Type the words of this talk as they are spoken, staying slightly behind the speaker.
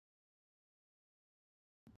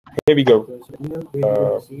Here we go.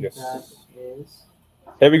 Yes.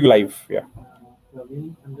 Here we go live. Yeah.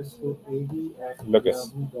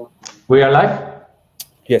 Lucas. We are live?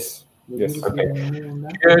 Yes. Yes. Okay.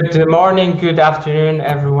 Good morning, good afternoon,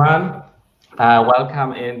 everyone.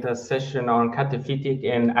 Welcome in the session on counterfeiting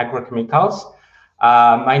in agrochemicals.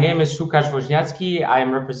 My name is Łukasz Woźniacki. I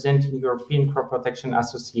am representing European Crop Protection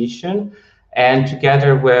Association, and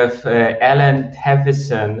together with Ellen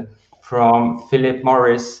Tevison from Philip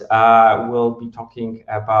Morris, we'll be talking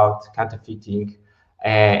about counterfeiting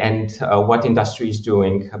and what industry is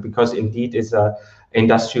doing, because indeed it's an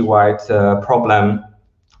industry-wide problem.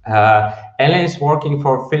 Ellen is working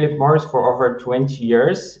for Philip Morris for over 20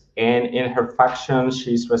 years, and in her faction,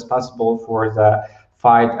 she's responsible for the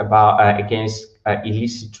fight against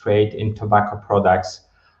illicit trade in tobacco products.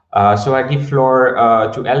 So I give floor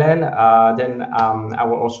to Ellen, then I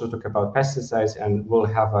will also talk about pesticides, and we'll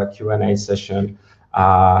have a Q&A session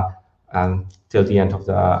till the end of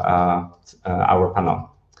our panel.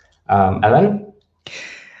 Ellen?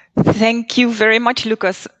 Thank you very much,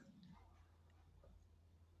 Lucas.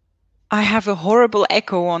 I have a horrible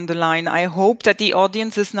echo on the line. I hope that the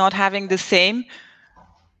audience is not having the same.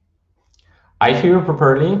 I hear you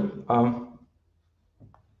properly.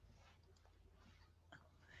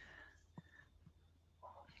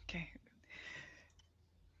 Okay.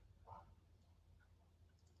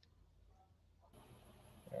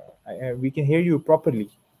 We can hear you properly.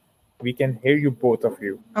 We can hear you, both of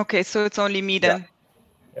you. Okay, so it's only me then.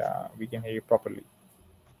 Yeah, we can hear you properly.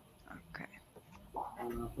 Okay.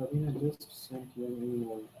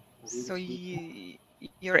 So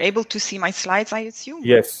you're able to see my slides, I assume?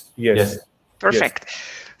 Yes, yes. Perfect. Yes.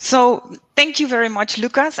 So thank you very much,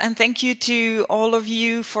 Lucas, and thank you to all of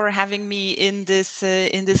you for having me in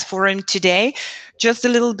this forum today. Just a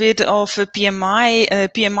little bit of PMI.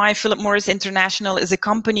 PMI Philip Morris International is a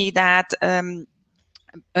company that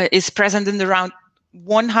is present in around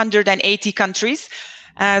 180 countries.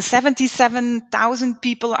 77,000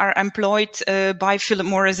 people are employed by Philip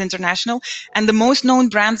Morris International, and the most known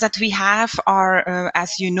brands that we have are,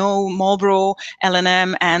 as you know, Marlboro,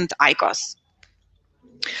 L&M, and IQOS.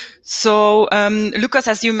 So, Lucas,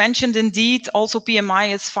 as you mentioned, indeed, also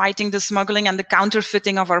PMI is fighting the smuggling and the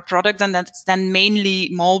counterfeiting of our product, and that's then mainly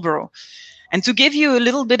Marlboro. And to give you a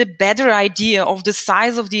little bit a better idea of the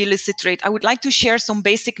size of the illicit trade, I would like to share some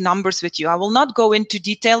basic numbers with you. I will not go into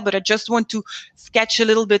detail, but I just want to sketch a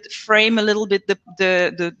little bit, frame a little bit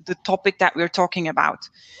the topic that we're talking about.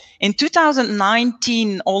 In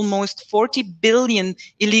 2019, almost 40 billion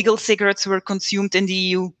illegal cigarettes were consumed in the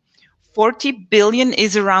EU. 40 billion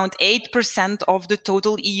is around 8% of the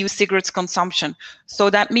total EU cigarettes consumption. So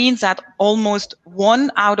that means that almost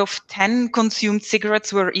 1 out of 10 consumed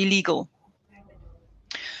cigarettes were illegal.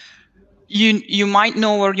 You might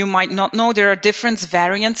know or you might not know there are different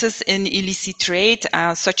variances in illicit trade,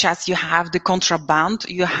 such as you have the contraband,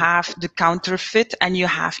 you have the counterfeit, and you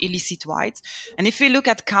have illicit whites. And if we look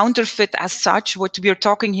at counterfeit as such, what we are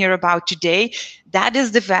talking here about today, that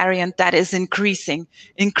is the variant that is increasing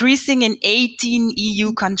in 18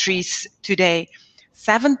 EU countries today.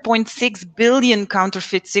 7.6 billion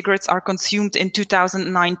counterfeit cigarettes are consumed in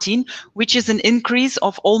 2019, which is an increase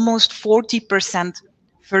of almost 40%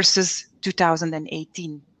 versus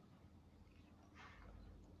 2018.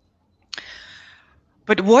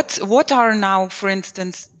 But what are now, for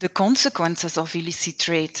instance, the consequences of illicit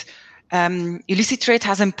trade? Illicit trade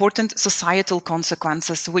has important societal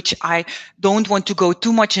consequences, which I don't want to go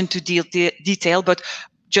too much into detail, but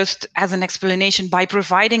just as an explanation, by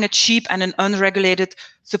providing a cheap and an unregulated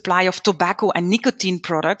supply of tobacco and nicotine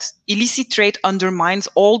products, illicit trade undermines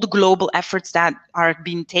all the global efforts that are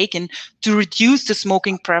being taken to reduce the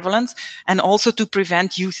smoking prevalence and also to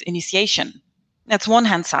prevent youth initiation. That's one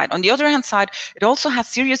hand side. On the other hand side, it also has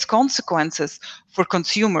serious consequences for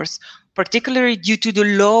consumers, particularly due to the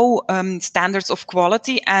low standards of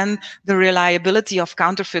quality and the reliability of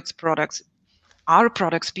counterfeit products. Our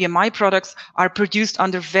products, PMI products, are produced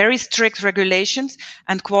under very strict regulations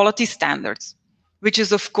and quality standards, which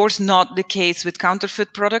is of course not the case with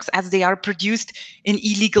counterfeit products, as they are produced in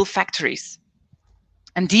illegal factories.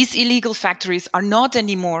 And these illegal factories are not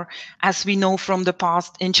anymore, as we know from the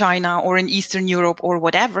past, in China or in Eastern Europe or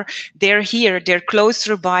whatever. They're here, they're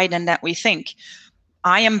closer by than that we think.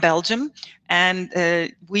 I am Belgium, and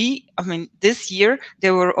this year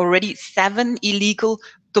there were already 7 illegal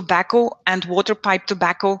tobacco and water pipe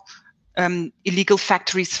tobacco illegal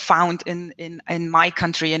factories found in my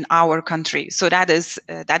country, in our country. So that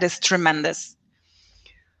is tremendous.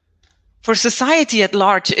 For society at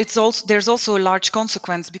large, there's also a large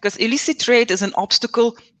consequence, because illicit trade is an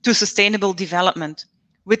obstacle to sustainable development.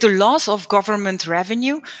 With the loss of government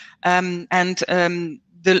revenue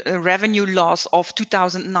the revenue loss of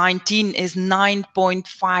 2019 is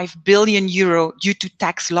 9.5 billion euro due to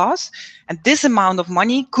tax loss. And this amount of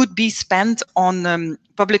money could be spent on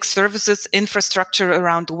public services infrastructure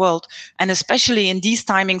around the world. And especially in these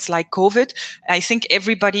timings like COVID, I think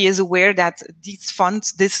everybody is aware that these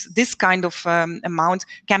funds, this kind of amount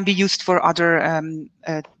can be used for other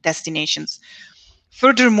destinations.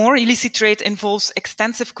 Furthermore, illicit trade involves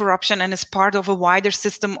extensive corruption and is part of a wider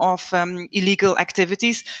system of illegal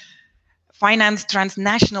activities, finance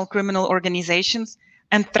transnational criminal organizations,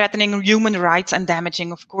 and threatening human rights and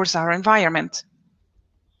damaging, of course, our environment.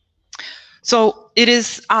 So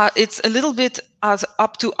it's a little bit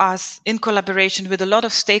up to us in collaboration with a lot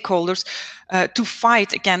of stakeholders to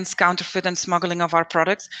fight against counterfeit and smuggling of our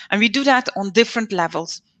products. And we do that on different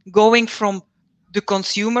levels, going from the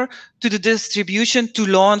consumer to the distribution to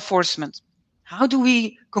law enforcement. How do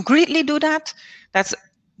we concretely do that? That's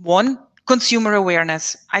one, consumer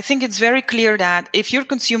awareness. I think it's very clear that if your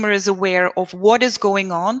consumer is aware of what is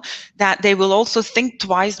going on, that they will also think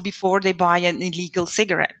twice before they buy an illegal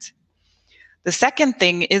cigarette. The second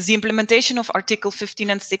thing is the implementation of Article 15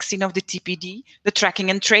 and 16 of the TPD, the tracking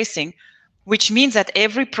and tracing, which means that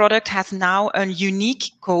every product has now a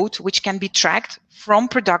unique code which can be tracked from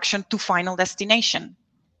production to final destination.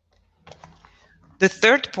 The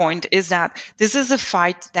third point is that this is a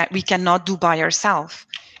fight that we cannot do by ourselves.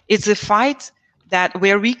 It's a fight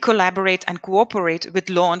where we collaborate and cooperate with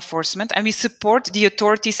law enforcement, and we support the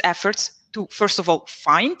authorities' efforts to, first of all,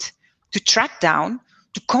 find, to track down,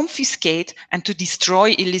 to confiscate, and to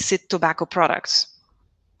destroy illicit tobacco products.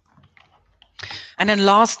 And then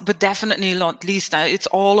last, but definitely not least, it's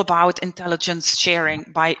all about intelligence sharing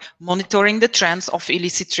by monitoring the trends of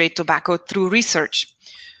illicit trade tobacco through research.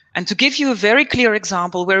 And to give you a very clear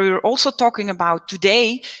example where we're also talking about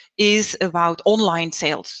today is about online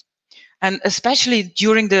sales. And especially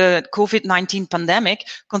during the COVID-19 pandemic,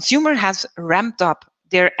 consumer has ramped up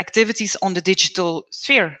their activities on the digital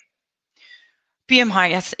sphere.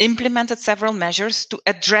 PMI has implemented several measures to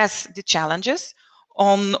address the challenges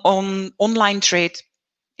on online trade,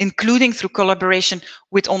 including through collaboration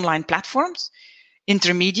with online platforms,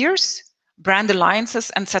 intermediaries, brand alliances,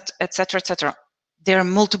 and et cetera, et cetera. There are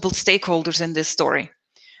multiple stakeholders in this story.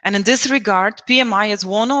 And in this regard, PMI is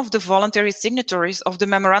one of the voluntary signatories of the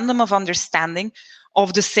Memorandum of Understanding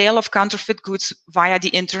of the sale of counterfeit goods via the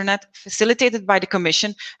internet, facilitated by the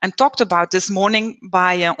Commission and talked about this morning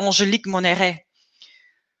by Angélique Moneret.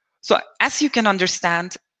 So as you can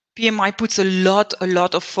understand, PMI puts a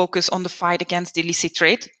lot of focus on the fight against illicit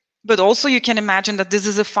trade, but also you can imagine that this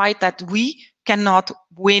is a fight that we cannot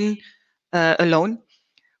win alone.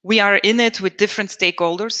 We are in it with different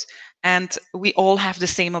stakeholders, and we all have the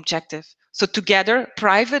same objective. So together,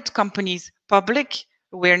 private companies, public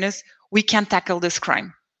awareness, we can tackle this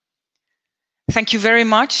crime. Thank you very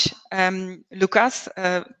much, Lucas,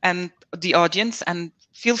 and the audience, and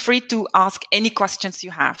feel free to ask any questions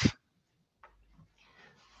you have.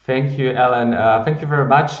 Thank you, Ellen. Thank you very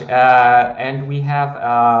much. And we have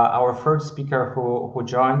our first speaker who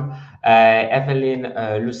joined, Evelyn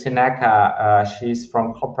Lucenaka. She's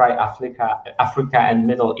from Corporate Africa and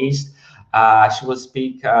Middle East. She will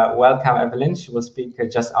speak. Welcome, Evelyn. She will speak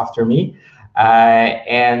just after me.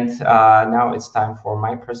 And now it's time for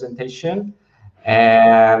my presentation.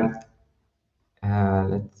 And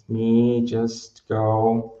let me just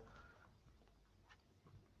go.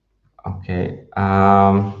 Okay.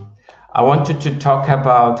 I wanted to talk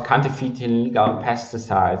about counterfeiting illegal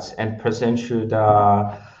pesticides and present you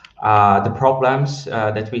the problems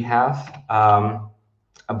that we have.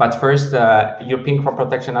 But first, the European Crop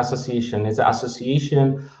Protection Association is an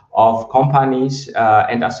association of companies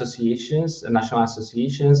and associations, national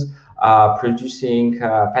associations, producing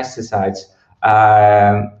pesticides.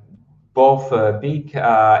 Both big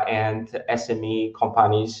and SME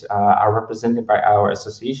companies are represented by our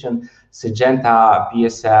association, Syngenta,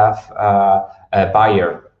 BASF,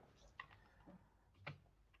 Bayer.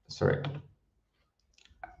 Sorry.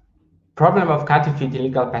 Problem of counterfeit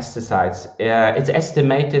illegal pesticides. It's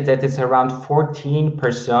estimated that it's around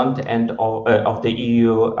 14% of the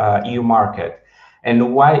EU market.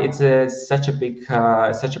 And why it's such a big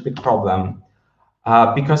problem?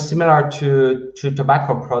 Because similar to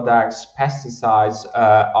tobacco products, pesticides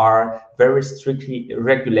are very strictly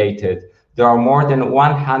regulated. There are more than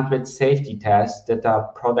 100 safety tests that a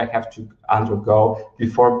product have to undergo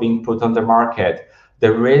before being put on the market.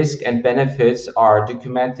 The risk and benefits are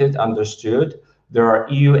documented, understood. There are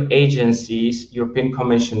EU agencies, European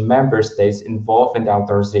Commission member states involved in the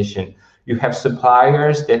authorization. You have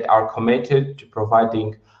suppliers that are committed to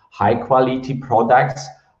providing high quality products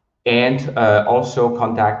and also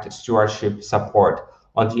conduct stewardship support.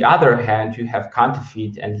 On the other hand, you have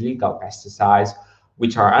counterfeit and illegal pesticides,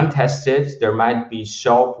 which are untested. There might be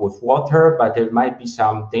soap with water, but there might be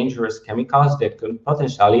some dangerous chemicals that could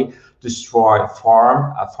potentially destroy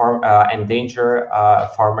endanger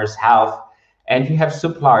farmers' health. And you have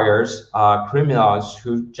suppliers, criminals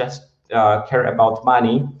who just care about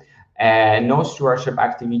money and no stewardship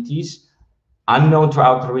activities, unknown to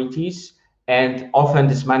authorities, and often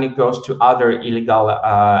this money goes to other illegal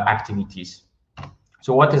activities.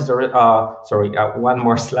 So what is the, one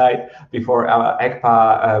more slide before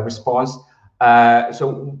ECPA response.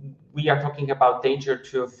 So we are talking about danger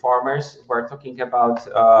to farmers. We're talking about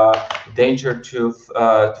danger to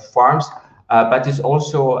farms, but it's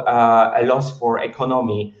also a loss for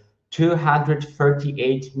economy.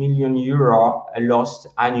 238 million euro lost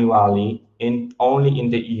annually only in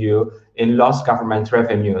the EU in lost government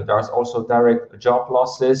revenue. There's also direct job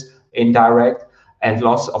losses, indirect, and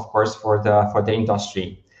loss, of course, for the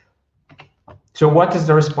industry. So what is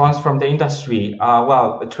the response from the industry?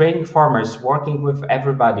 Well, training farmers, working with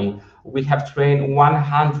everybody. We have trained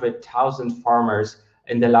 100,000 farmers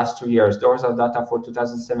in the last 2 years. Those are data for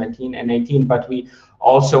 2017 and 18, but we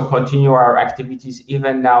also continue our activities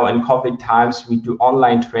even now in COVID times. We do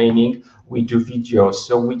online training, we do videos.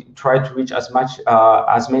 So we try to reach as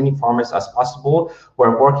many farmers as possible.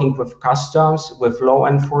 We're working with customs, with law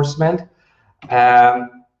enforcement,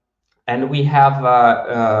 and we have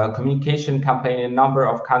a communication campaign in a number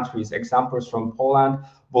of countries, examples from Poland,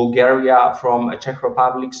 Bulgaria, from Czech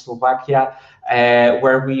Republic, Slovakia,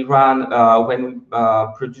 where we run, when we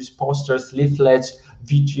produce posters, leaflets,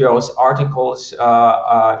 videos, articles,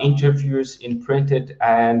 interviews in printed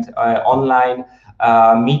and online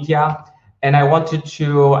media. And I wanted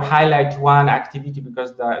to highlight one activity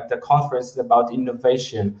because the conference is about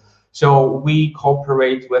innovation. So we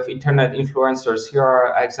cooperate with internet influencers. Here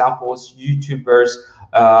are examples: YouTubers,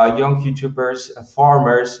 young YouTubers,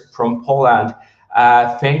 farmers from Poland.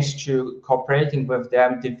 Thanks to cooperating with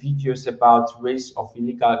them, the videos about risk of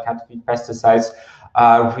illegal counterfeit pesticides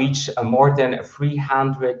reach more than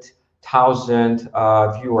 300,000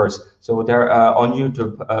 viewers. So they're on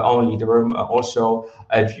YouTube only. There were also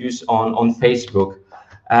views on Facebook.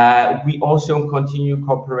 We also continue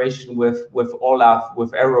cooperation with OLAF,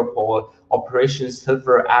 with Europol, Operation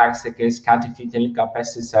Silver Axe against counterfeit and illegal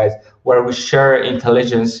pesticides, where we share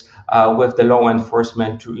intelligence with the law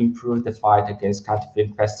enforcement to improve the fight against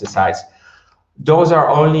counterfeit pesticides. Those are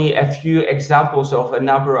only a few examples of a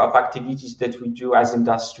number of activities that we do as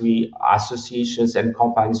industry, associations, and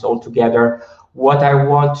companies all together. What I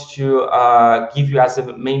want to give you as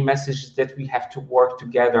a main message is that we have to work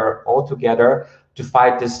together, all together, to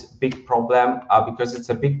fight this big problem, because it's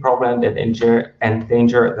a big problem that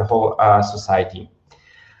endanger the whole society.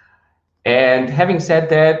 And having said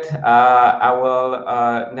that, I will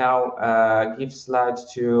now give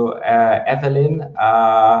slides to Evelyn,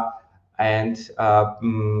 and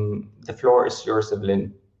the floor is yours,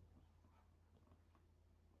 Evelyn.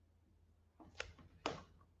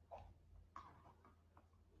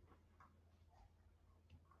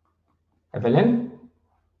 Evelyn?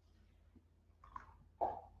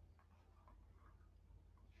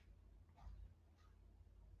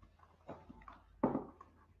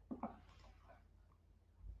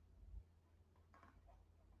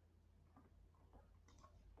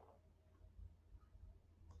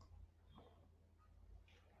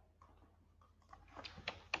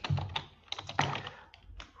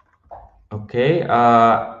 Okay,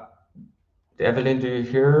 Evelyn, do you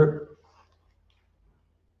hear?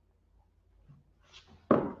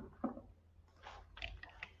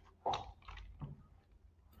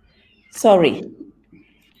 Sorry,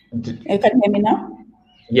 you can hear me now?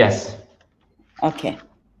 Yes. Okay.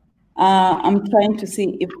 I'm trying to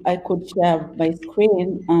see if I could share my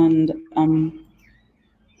screen and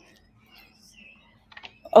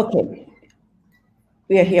okay,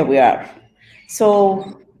 here we are.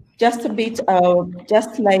 So just a bit,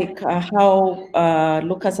 just like how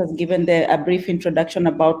Lucas has given a brief introduction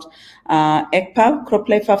about ECPA,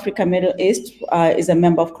 CropLife Africa Middle East is a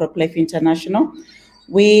member of CropLife International.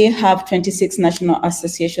 We have 26 national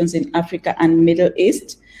associations in Africa and Middle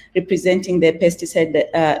East representing the pesticide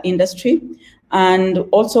industry. And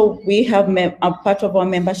also we have, a part of our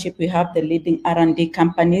membership, we have the leading R&D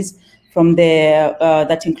companies from the,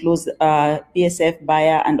 that includes BASF,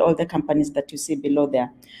 Bayer, and all the companies that you see below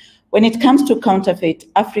there. When it comes to counterfeit,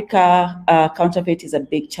 Africa, counterfeit is a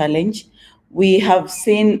big challenge. We have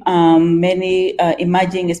seen many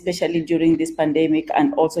emerging, especially during this pandemic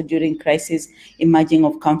and also during crisis, emerging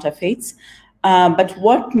of counterfeits. But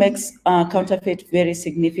what makes counterfeit very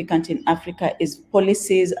significant in Africa is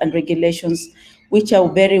policies and regulations which are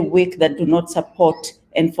very weak, that do not support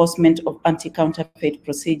enforcement of anti-counterfeit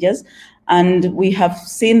procedures. And we have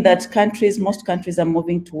seen that most countries are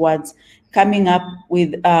moving towards coming up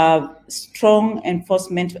with strong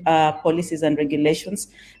enforcement policies and regulations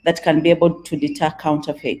that can be able to deter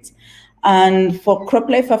counterfeits. And for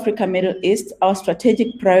CropLife Africa Middle East, our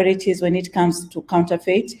strategic priorities when it comes to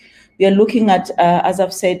counterfeit, we are looking at, as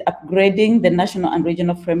I've said, upgrading the national and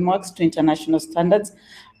regional frameworks to international standards.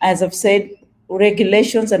 As I've said,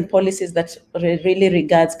 regulations and policies that really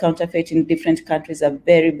regards counterfeit in different countries are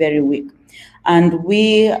very, very weak. And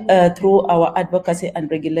we, through our advocacy and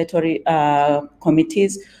regulatory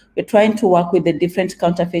committees, we're trying to work with the different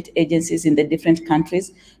counterfeit agencies in the different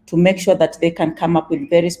countries to make sure that they can come up with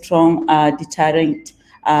very strong deterrent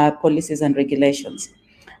policies and regulations.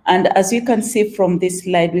 And as you can see from this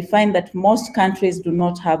slide, we find that most countries do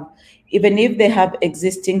not have, even if they have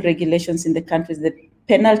existing regulations in the countries, the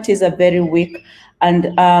penalties are very weak, and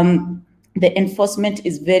the enforcement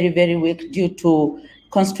is very, very weak due to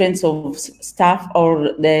constraints of staff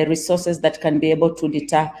or the resources that can be able to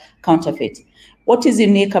deter counterfeit. What is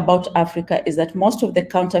unique about Africa is that most of the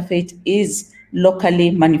counterfeit is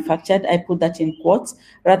locally manufactured, I put that in quotes,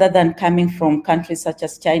 rather than coming from countries such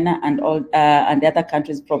as China and the other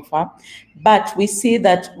countries from far. But we see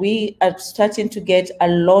that we are starting to get a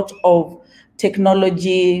lot of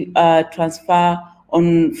technology transfer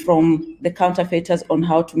from the counterfeiters on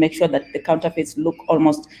how to make sure that the counterfeits look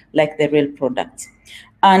almost like the real products.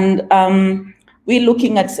 And we're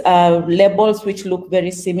looking at labels which look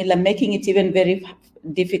very similar, making it even very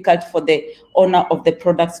difficult for the owner of the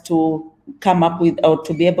products to come up with or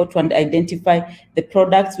to be able to identify the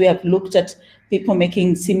products. We have looked at people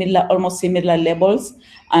making almost similar labels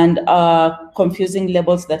and confusing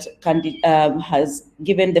labels that has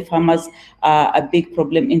given the farmers a big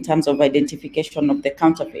problem in terms of identification of the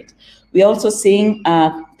counterfeit. We're also seeing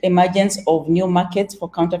emergence of new markets for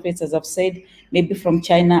counterfeits, as I've said, maybe from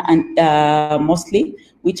China and mostly,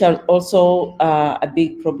 which are also a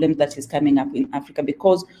big problem that is coming up in Africa,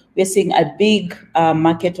 because we're seeing a big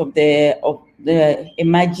market of the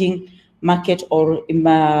emerging market or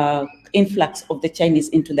influx of the Chinese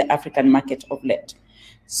into the African market of late.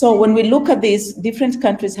 So when we look at these, different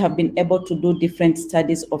countries have been able to do different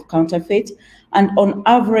studies of counterfeit. And on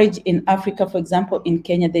average in Africa, for example, in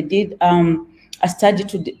Kenya, they did a study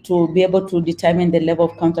to be able to determine the level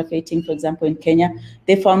of counterfeiting. For example, in Kenya,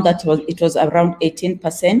 they found that it was around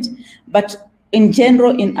 18%. But in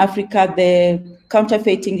general, in Africa, the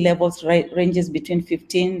counterfeiting levels ranges between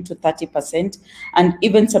 15 to 30%. And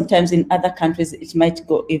even sometimes in other countries, it might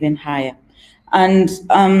go even higher. And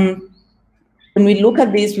when we look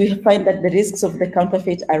at this, we find that the risks of the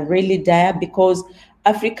counterfeit are really dire, because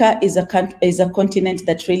Africa is a continent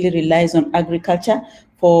that really relies on agriculture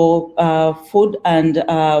for food and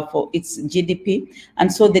for its GDP.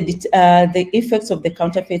 And so the effects of the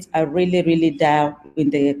counterfeits are really, really dire in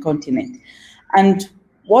the continent. And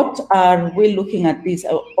what are we looking at this,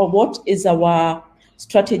 or what is our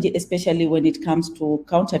strategy, especially when it comes to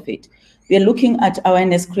counterfeit? We are looking at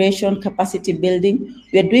awareness creation, capacity building.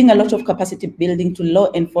 We are doing a lot of capacity building to law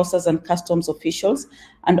enforcers and customs officials,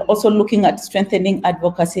 and also looking at strengthening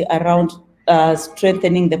advocacy around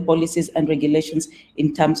strengthening the policies and regulations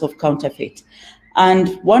in terms of counterfeit.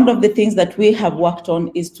 And one of the things that we have worked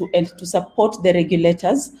on is to support the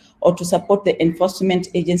regulators or to support the enforcement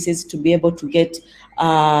agencies to be able to get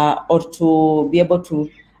or to be able to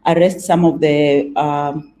arrest some of the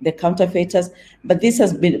counterfeiters. But this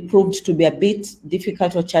has been proved to be a bit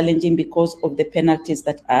difficult or challenging because of the penalties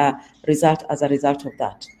that result as a result of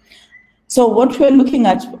that. So what we're looking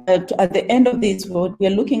at the end of this, we're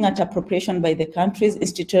looking at appropriation by the countries,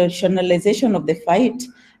 institutionalization of the fight,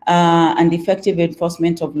 and effective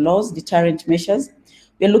enforcement of laws, deterrent measures.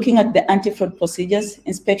 We're looking at the anti-fraud procedures,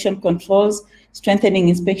 inspection controls, strengthening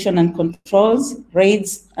inspection and controls,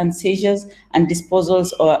 raids and seizures and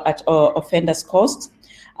disposals at offenders' cost.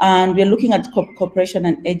 And we're looking at cooperation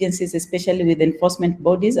and agencies, especially with enforcement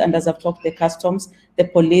bodies, and as I've talked, the customs, the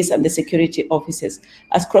police, and the security offices.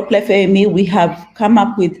 As CropLife AME, we have come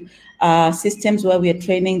up with systems where we are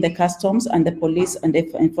training the customs and the police and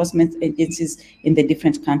the enforcement agencies in the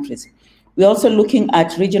different countries. We're also looking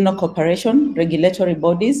at regional cooperation, regulatory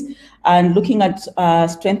bodies, and looking at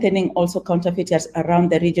strengthening also counterfeiters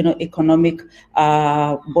around the regional economic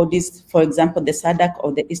bodies, for example, the SADC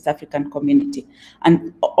or the East African Community.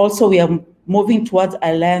 And also we are moving towards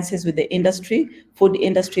alliances with the industry, food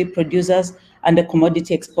industry producers, and the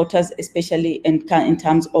commodity exporters, especially in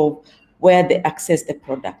terms of where they access the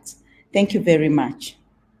products. Thank you very much.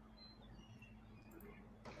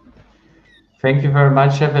 Thank you very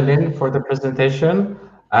much, Evelyn, for the presentation.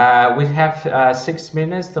 We have 6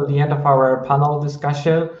 minutes till the end of our panel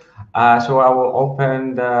discussion. So I will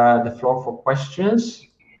open the floor for questions.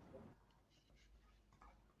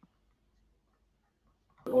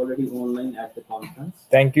 Already online at the conference.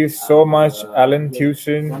 Thank you so much, Alan,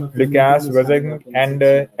 Tucson, Lucas, Wazang, and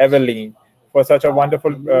Evelyn for such a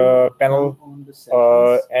wonderful panel.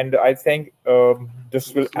 And I think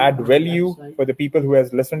this will add value for the people who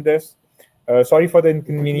has listened to this. Sorry for the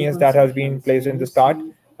inconvenience that has been placed in the start.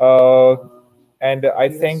 And I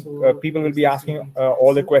think people will be asking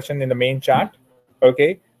all the questions in the main chat.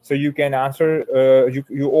 Okay, so you can answer,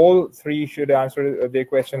 you all three should answer their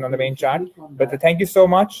question on the main chat. But thank you so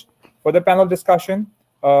much for the panel discussion.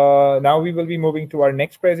 Now we will be moving to our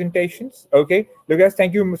next presentations. Okay, Lucas,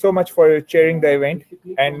 thank you so much for chairing the event.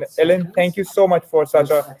 And Ellen, thank you so much for such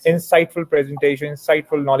an insightful presentation,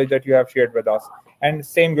 insightful knowledge that you have shared with us. And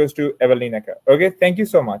same goes to Evelyn Ecker. Okay, thank you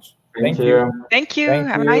so much. Thank you. Thank you.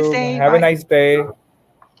 Have a nice day. Have a nice day.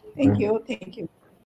 Thank you. Thank you.